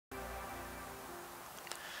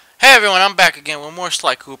Hey everyone, I'm back again with more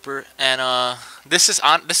Sly Cooper, and this is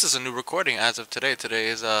a new recording as of today. Today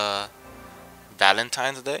is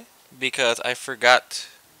Valentine's Day because I forgot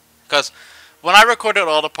because when I recorded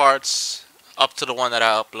all the parts up to the one that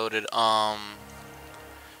I uploaded, I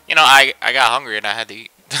got hungry and I had to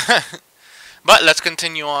eat. But let's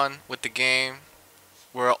continue on with the game.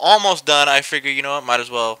 We're almost done. I figure, you know what, might as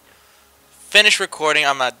well finish recording.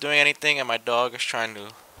 I'm not doing anything, and my dog is trying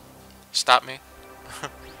to stop me.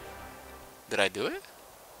 Did I do it?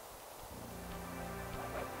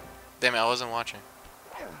 Damn it, I wasn't watching.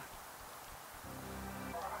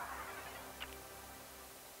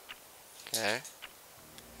 Okay.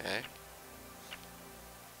 Okay.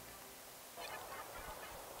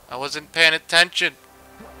 I wasn't paying attention.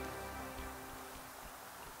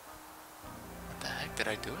 What the heck? Did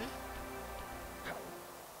I do it?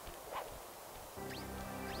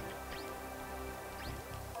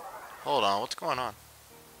 Hold on, what's going on?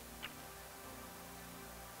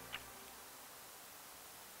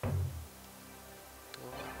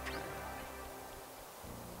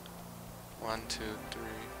 One, two, three.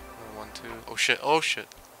 One, two. Oh shit! Oh shit!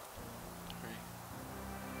 Three.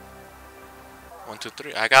 1, 2,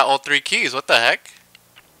 3. I got all 3 keys. What the heck?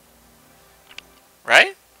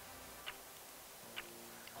 Right?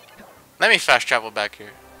 Let me fast travel back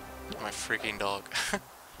here. My freaking dog.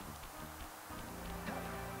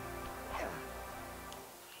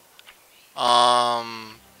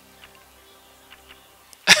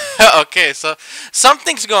 Okay, so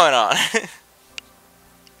something's going on.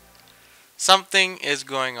 Something is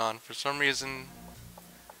going on. For some reason,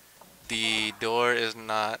 the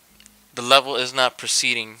level is not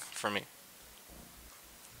proceeding for me.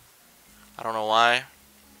 I don't know why.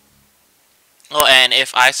 Oh, and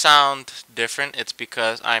if I sound different, it's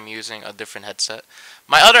because I'm using a different headset.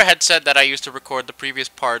 My other headset that I used to record the previous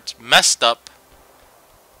parts messed up.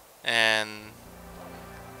 And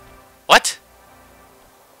what?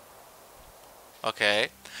 Okay.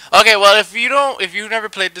 Okay, well, if you've never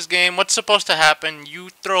played this game, what's supposed to happen? You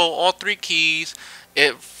throw all 3 keys,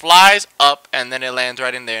 it flies up, and then it lands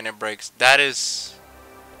right in there and it breaks. That is...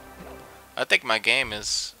 I think my game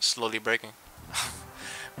is slowly breaking.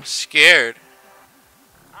 I'm scared.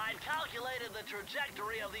 I calculated the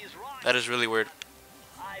trajectory of these rocks. That is really weird.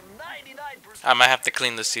 I'm 99%. I might have to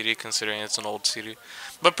clean the CD considering it's an old CD.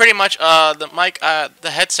 But pretty much,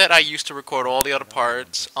 the headset I used to record all the other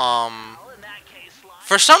parts,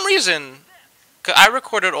 for some reason, cause I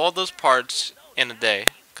recorded all those parts in a day,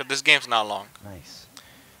 because this game's not long. Nice.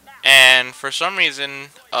 And for some reason,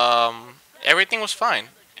 everything was fine.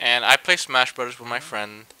 And I play Smash Brothers with my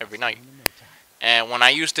friend every night. And when I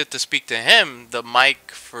used it to speak to him, the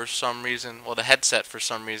mic for some reason, well, the headset for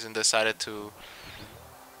some reason decided to...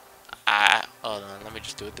 hold on, let me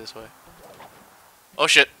just do it this way. Oh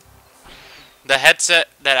shit. The headset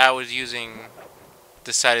that I was using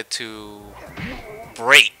decided to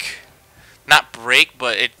break. Not break,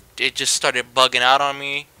 but it just started bugging out on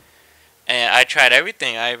me. And I tried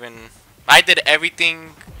everything. I did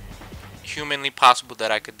everything humanly possible that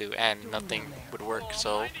I could do, and nothing would work.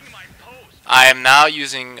 So I am now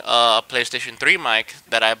using a PlayStation 3 mic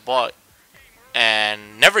that I bought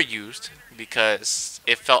and never used because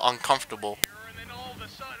it felt uncomfortable.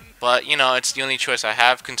 But you know, it's the only choice I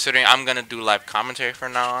have, considering I'm gonna do live commentary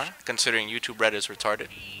from now on, considering YouTube Red is retarded.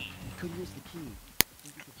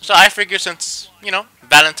 So I figure, since, you know,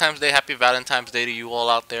 Valentine's Day, happy Valentine's Day to you all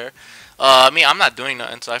out there. I'm not doing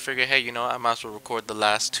nothing, so I figure, hey, you know, I might as well record the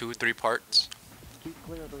last 2, 3 parts. Keep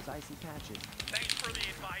clear of those icy patches.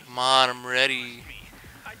 Come on, I'm ready.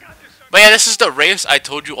 But yeah, this is the race I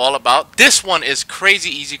told you all about. This one is crazy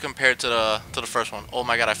easy compared to the first one. Oh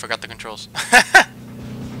my god, I forgot the controls.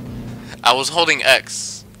 I was holding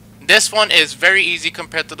X. This one is very easy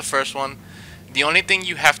compared to the first one. The only thing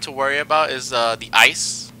you have to worry about is the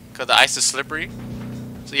ice, because the ice is slippery.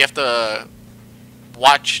 So you have to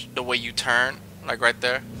watch the way you turn, like right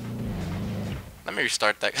there. Let me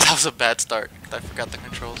restart that, because that was a bad start, because I forgot the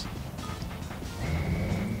controls.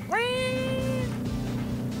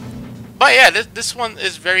 But yeah, this one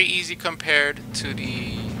is very easy compared to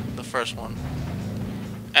the first one.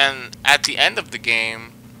 And at the end of the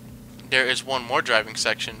game, there is one more driving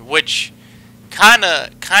section, which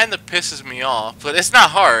kinda pisses me off. But it's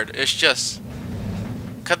not hard. It's just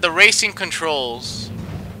because the racing controls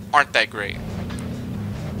aren't that great.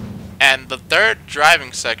 And the third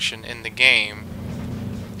driving section in the game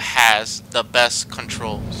has the best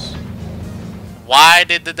controls. Why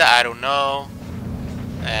they did that, I don't know.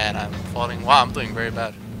 And I'm falling. Wow, I'm doing very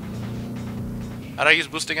bad. How do I use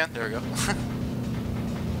boost again? There we go.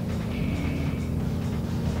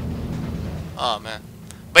 Oh man.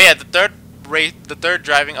 But yeah, the third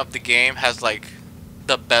driving of the game has like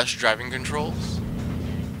the best driving controls.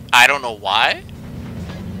 I don't know why.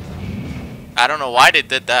 I don't know why they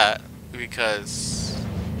did that, because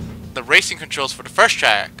the racing controls for the first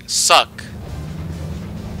track suck.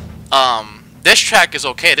 This track is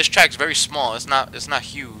okay. This track's very small. It's not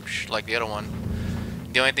huge like the other one.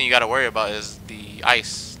 The only thing you gotta worry about is the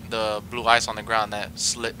ice, the blue ice on the ground that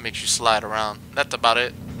makes you slide around. That's about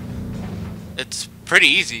it. It's pretty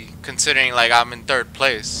easy considering like I'm in third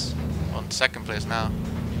place, well, in second place now.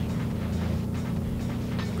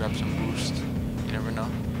 Grab some boost. You never know.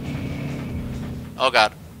 Oh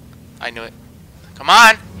god, I knew it. Come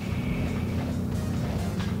on!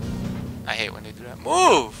 I hate when they do that.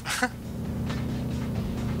 Move!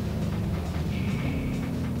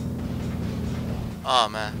 Oh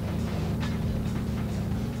man.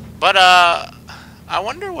 But I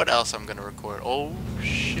wonder what else I'm gonna record. Oh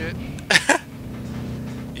shit.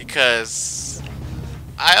 Because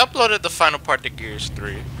I uploaded the final part to Gears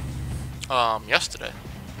 3 yesterday.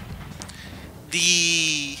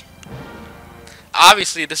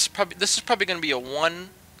 Obviously this is probably gonna be a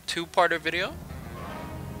 1-2-parter video.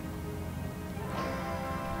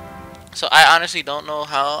 So I honestly don't know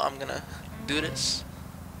how I'm gonna do this.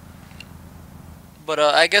 But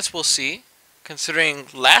I guess we'll see. Considering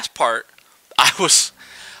last part, I was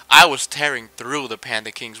tearing through the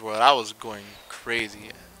Panda King's world. I was going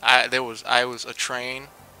crazy. I was a train,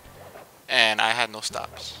 and I had no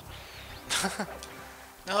stops.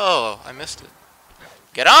 No, I missed it.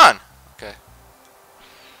 Get on. Okay.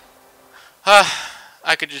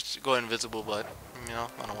 I could just go invisible, but you know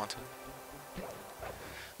I don't want to.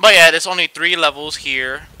 But yeah, there's only 3 levels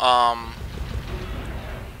here.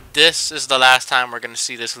 This is the last time we're gonna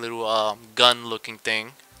see this little gun-looking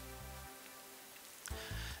thing,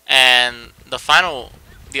 and the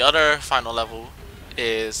other final level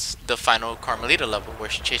is the final Carmelita level where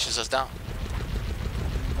she chases us down.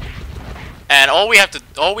 And all we have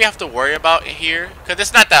to worry about here, because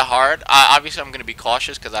it's not that hard. Obviously, I'm gonna be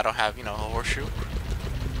cautious because I don't have a horseshoe.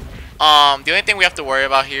 The only thing we have to worry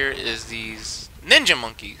about here is these ninja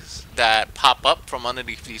monkeys that pop up from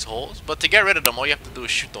underneath these holes. But to get rid of them, all you have to do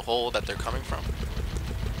is shoot the hole that they're coming from.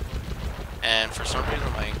 And for some reason,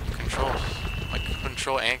 my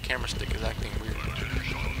control and camera stick is acting weird.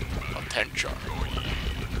 Attention.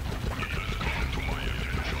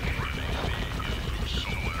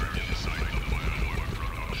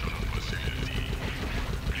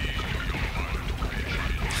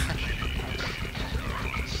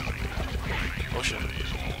 Oh shit.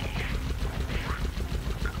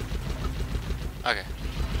 Okay.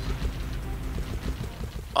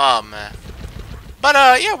 Oh man. But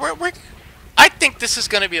yeah, we're I think this is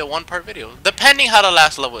gonna be a 1-part video, depending how the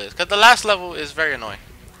last level is, cause the last level is very annoying.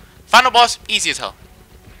 Final boss, easy as hell.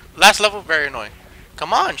 Last level, very annoying.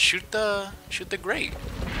 Come on, shoot the grate.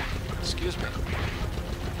 Excuse me.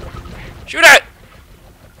 Shoot it.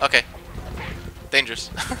 Okay. Dangerous.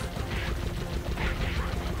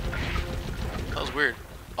 That was weird.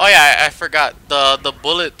 Oh yeah, I forgot. The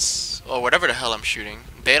bullets, or whatever the hell I'm shooting,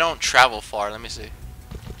 they don't travel far. Let me see.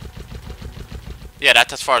 Yeah,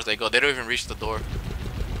 that's as far as they go. They don't even reach the door.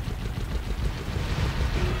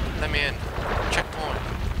 Let me in. Checkpoint.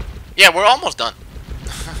 Yeah, we're almost done.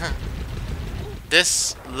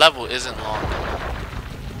 This level isn't long.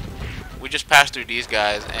 We just passed through these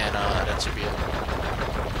guys, and that should be it.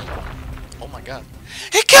 Oh my god.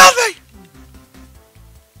 He killed me!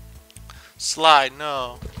 Sly,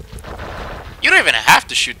 no. You don't even have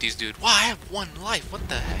to shoot these dudes. Wow, I have 1 life. What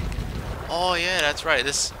the heck? Oh yeah, that's right.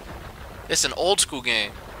 It's an old school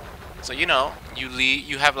game. So you know, you leave,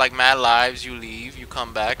 you have like mad lives, you leave, you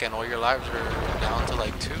come back, and all your lives are down to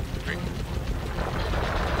like 2, 3.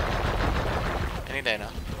 Any day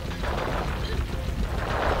now.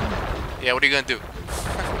 Yeah, what are you gonna do?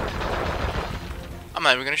 I'm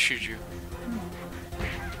not even gonna shoot you.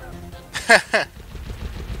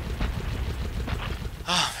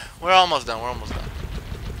 Oh, we're almost done. We're almost done.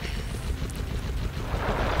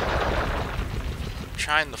 I'm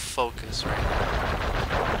trying to focus right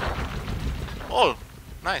now. Oh,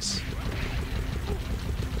 nice.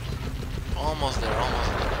 Almost there. Almost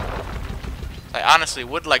there. I honestly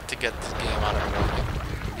would like to get this game out of the way,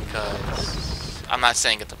 because I'm not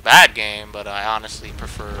saying it's a bad game, but I honestly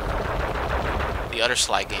prefer the other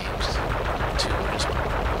Sly games to this one.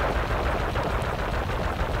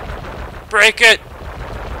 Break it!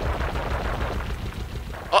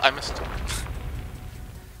 Oh, I missed.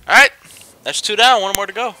 Alright, that's 2 down, 1 more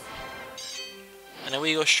to go. And then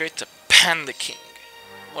we go straight to Panda King.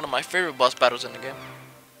 One of my favorite boss battles in the game.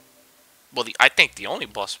 Well, I think the only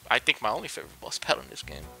boss. I think my only favorite boss battle in this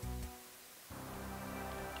game.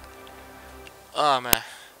 Oh man,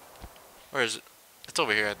 where is it? It's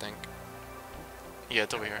over here, I think. Yeah,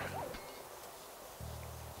 it's over here.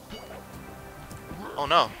 Oh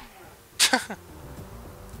no.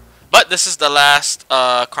 But this is the last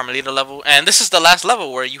Carmelita level, and this is the last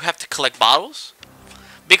level where you have to collect bottles.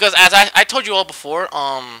 Because as I told you all before,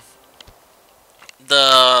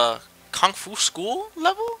 the Kung Fu School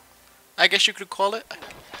level, I guess you could call it.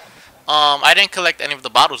 I didn't collect any of the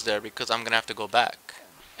bottles there because I'm gonna have to go back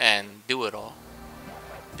and do it all.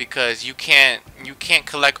 Because you can't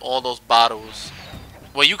collect all those bottles.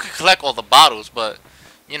 Well, you could collect all the bottles, but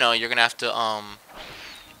you know you're gonna have to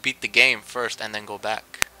beat the game first and then go back.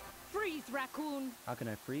 Freeze, raccoon! How can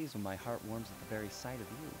I freeze when my heart warms at the very sight of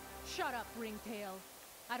you? Shut up, Ringtail.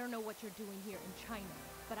 I don't know what you're doing here in China,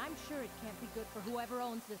 but I'm sure it can't be good for whoever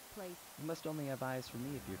owns this place. You must only have eyes for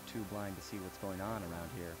me if you're too blind to see what's going on around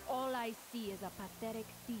here. All I see is a pathetic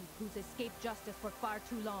thief who's escaped justice for far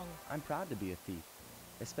too long. I'm proud to be a thief,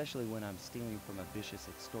 especially when I'm stealing from a vicious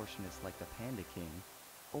extortionist like the Panda King.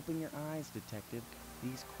 Open your eyes, detective.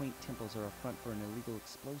 These quaint temples are a front for an illegal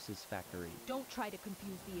explosives factory. Don't try to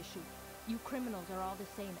confuse the issue. You criminals are all the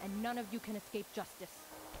same, and none of you can escape justice.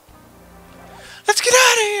 Let's get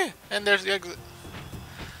out of here! And there's the exit.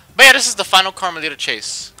 But yeah, this is the final Carmelita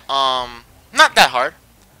chase. Not that hard.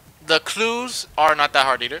 The clues are not that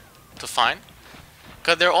hard either to find,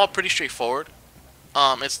 cause they're all pretty straightforward.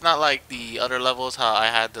 It's not like the other levels how I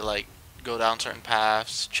had to like go down certain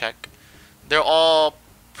paths, check. They're all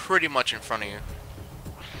pretty much in front of you.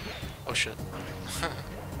 Oh shit.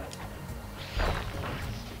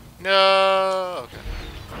 No. Okay.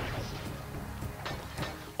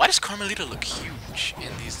 Why does Carmelita look huge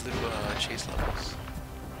in these little chase levels?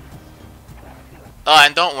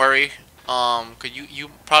 And don't worry, cause you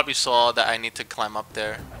probably saw that I need to climb up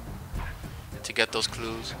there to get those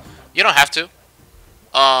clues. You don't have to.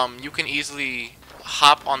 You can easily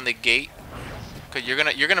hop on the gate, cause you're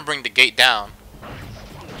gonna bring the gate down.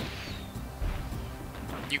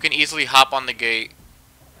 You can easily hop on the gate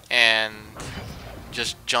and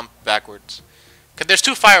just jump backwards. Cause there's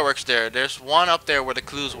two fireworks there. There's one up there where the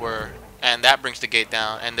clues were, and that brings the gate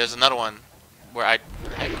down. And there's another one where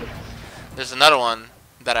there's another one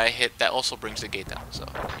that I hit that also brings the gate down. So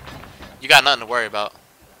you got nothing to worry about.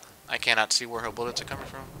 I cannot see where her bullets are coming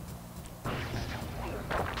from.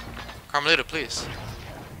 Carmelita, please.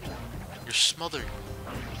 You're smothering.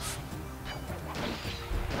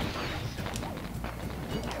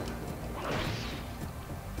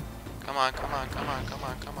 Come on, come on, come on, come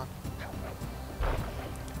on, come on.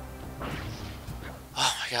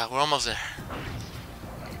 Oh my god, we're almost there.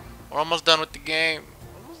 We're almost done with the game.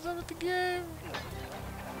 Almost done with the game.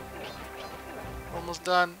 Almost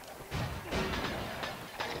done.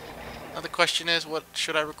 Now the question is, what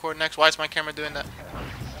should I record next? Why is my camera doing that?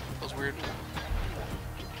 Feels weird.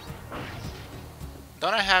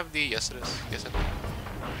 Don't I have the... Yes it is. Yes it is.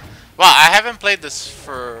 Wow, I haven't played this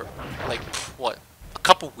for like, what? A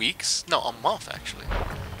couple weeks? No, a month actually.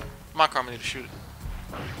 Come on, Carmen, need to shoot it.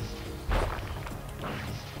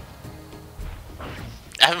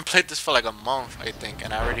 I haven't played this for like a month, I think,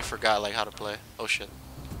 and I already forgot like how to play. Oh shit.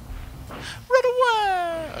 Run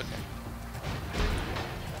away! Okay.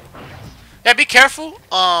 Yeah, be careful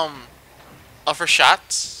of her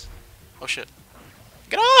shots. Oh shit.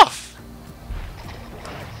 Get off!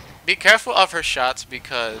 Be careful of her shots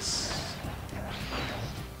because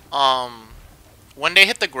when they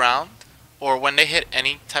hit the ground or when they hit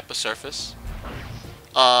any type of surface,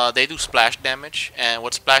 they do splash damage. And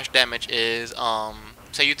what splash damage is,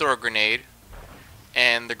 say you throw a grenade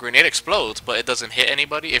and the grenade explodes but it doesn't hit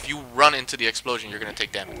anybody. If you run into the explosion, you're gonna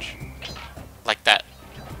take damage like that.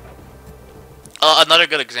 Another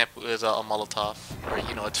good example is a Molotov, where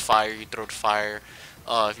you know it's fire, you throw the fire.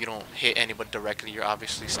 If you don't hit anybody directly, you're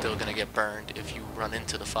obviously still gonna get burned if you run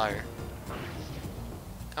into the fire.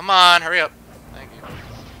 Come on, hurry up. Thank you.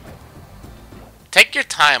 Take your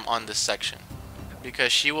time on this section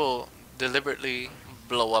because she will deliberately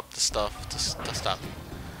blow up the stuff to stop you.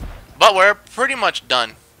 But we're pretty much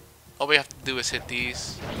done. All we have to do is hit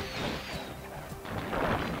these.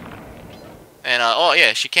 And oh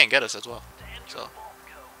yeah, she can't get us as well. So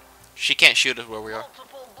she can't shoot us where we are.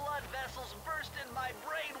 Multiple blood vessels burst in my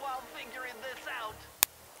brain while figuring this out.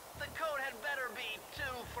 The code had better be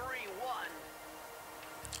 231.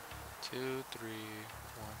 2, 3,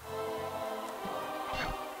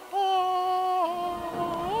 1.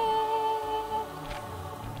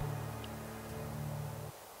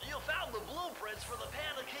 You found the blueprints for the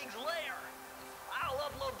Panda King's lair. I'll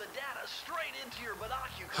upload the data straight into your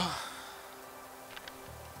binocular.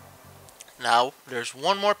 Now, there's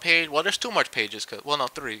one more page. Well, there's two more pages. Well, no,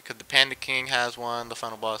 three. Because the Panda King has one, the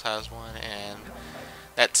final boss has one, and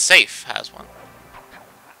that safe has one.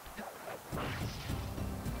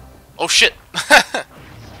 Oh, shit!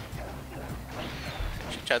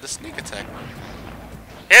 She tried to sneak attack me.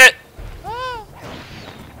 Hit it! Ah.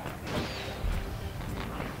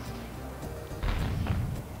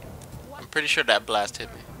 I'm pretty sure that blast hit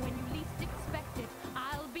me. When you least expect it,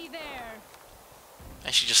 I'll be there.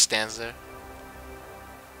 And she just stands there.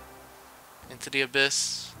 Into the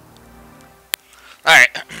abyss. Alright.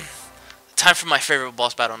 Time for my favorite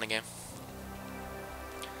boss battle in the game.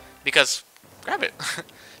 Because, grab it.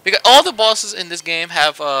 Because all the bosses in this game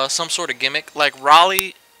have some sort of gimmick. Like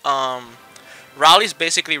Raleigh, Raleigh's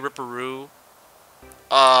basically Ripperoo.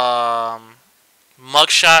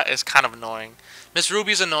 Mugshot is kind of annoying. Miss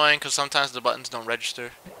Ruby's annoying because sometimes the buttons don't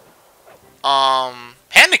register.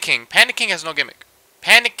 Panda King has no gimmick.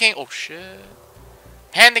 Panda King, oh shit.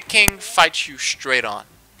 Panda King fights you straight on.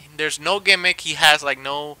 There's no gimmick. He has like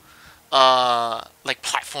no like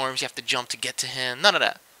platforms you have to jump to get to him. None of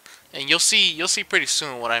that. And you'll see pretty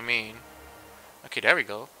soon what I mean. Okay, there we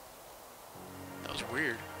go. That was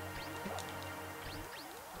weird.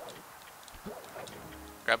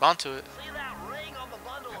 Grab onto it. See that ring on the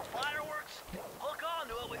bundle of fireworks? Hook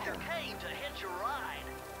onto it with your cane to hitch your ride.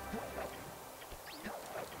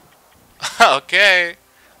 Okay.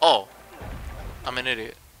 Oh. I'm an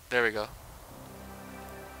idiot. There we go.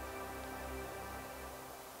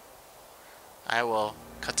 I will.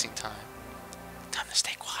 Cutscene time. Time to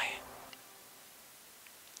stay quiet.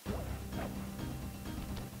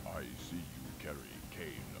 I see you carry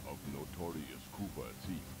Kane of notorious Cooper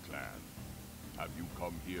thief clan. Have you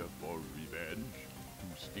come here for revenge? To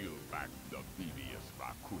steal back the Thievius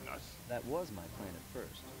Raccoonus? That was my plan at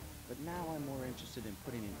first, but now I'm more interested in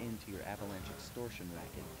putting an end to your avalanche extortion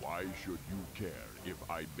racket. Why should you care if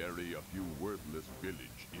I bury a few worthless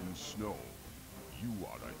village in snow? You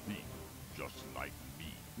are a thief, just like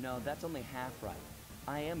me. No, that's only half right.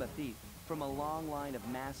 I am a thief from a long line of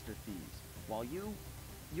master thieves, while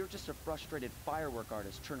you're just a frustrated firework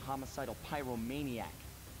artist turned homicidal pyromaniac.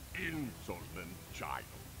 Insolent child.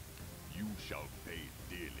 You shall pay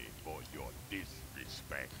dearly for your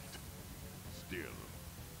disrespect. Still,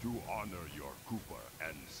 to honor your Cooper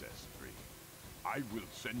ancestry, I will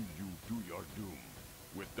send you to your doom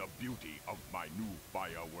with the beauty of my new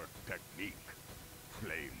firework technique.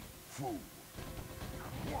 Flame Fu.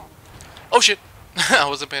 Oh shit. I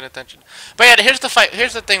wasn't paying attention. But yeah, here's the fight.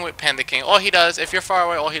 Here's the thing with Panda King. All he does, if you're far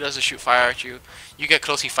away, all he does is shoot fire at you. You get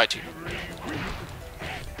close, he fights you.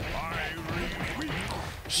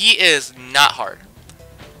 He is not hard.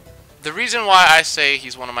 The reason why I say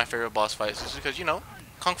he's one of my favorite boss fights is because, you know,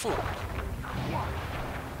 Kung Fu.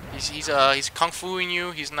 He's Kung Fuing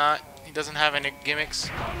you. He doesn't have any gimmicks.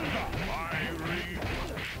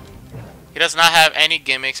 He does not have any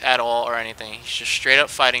gimmicks at all or anything. He's just straight up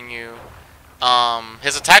fighting you.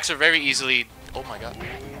 His attacks are very easily... Oh my god.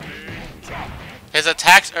 His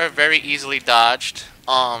attacks are very easily dodged.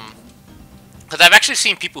 Because I've actually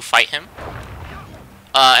seen people fight him.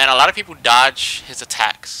 And a lot of people dodge his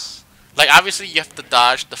attacks. Like, obviously, you have to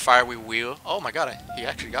dodge the fiery wheel. Oh my god, he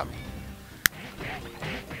actually got me.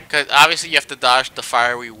 Because obviously, you have to dodge the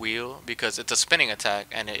fiery wheel because it's a spinning attack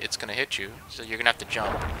and it's going to hit you. So you're going to have to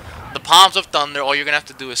jump. The Palms of Thunder, all you're going to have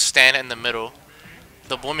to do is stand in the middle.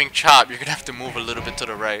 The Booming Chop, you're going to have to move a little bit to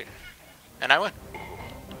the right. And I win.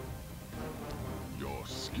 Your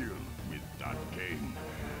skill with that cane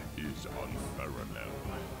is unparalleled.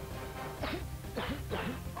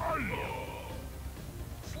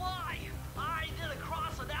 Sly, I did a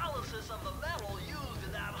cross-analysis of the metal used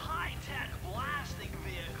in that high-tech blasting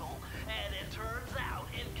vehicle, and it turns out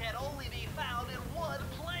it can only be found in one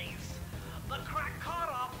place. The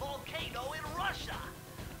Krakatoa volcano in Russia.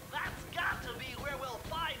 That's got to be where we'll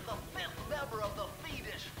find the fifth member of the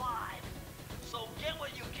Fiendish Five. So get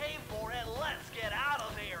what you came for and let's get out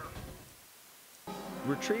of here.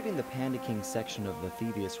 Retrieving the Panda King section of the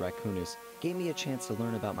Thievius Raccoonus gave me a chance to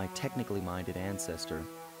learn about my technically minded ancestor,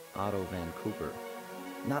 Otto van Cooper.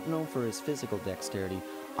 Not known for his physical dexterity,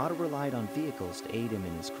 Otto relied on vehicles to aid him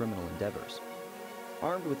in his criminal endeavors.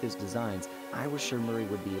 Armed with his designs, I was sure Murray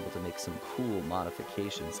would be able to make some cool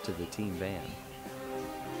modifications to the team van.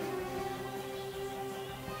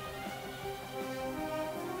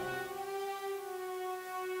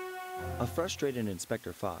 A frustrated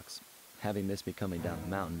Inspector Fox, having missed me coming down the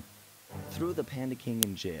mountain, threw the Panda King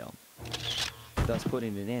in jail, thus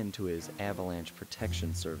putting an end to his avalanche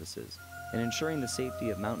protection services and ensuring the safety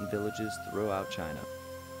of mountain villages throughout China.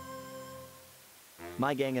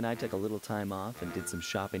 My gang and I took a little time off and did some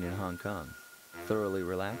shopping in Hong Kong. Thoroughly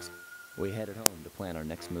relaxed, we headed home to plan our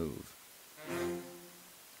next move.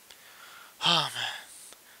 Oh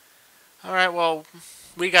man. Alright, well,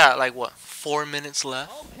 we got like what, 4 minutes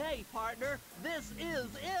left? Okay, partner, this is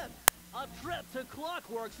it. A trip to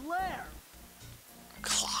Clockwork's lair.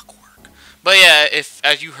 Clockwork. But yeah, if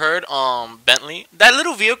as you heard, Bentley, that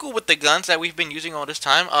little vehicle with the guns that we've been using all this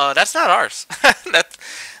time, that's not ours.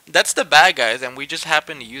 That's the bad guys, and we just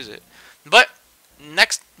happen to use it. But in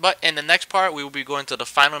the next part, we will be going to the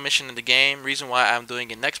final mission in the game. Reason why I'm doing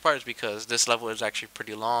it next part is because this level is actually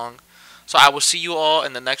pretty long. So I will see you all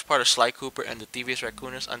in the next part of Sly Cooper and the Thievius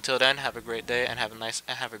Raccoonus. Until then, have a great day and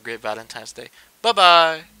have a great Valentine's Day. Bye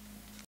bye.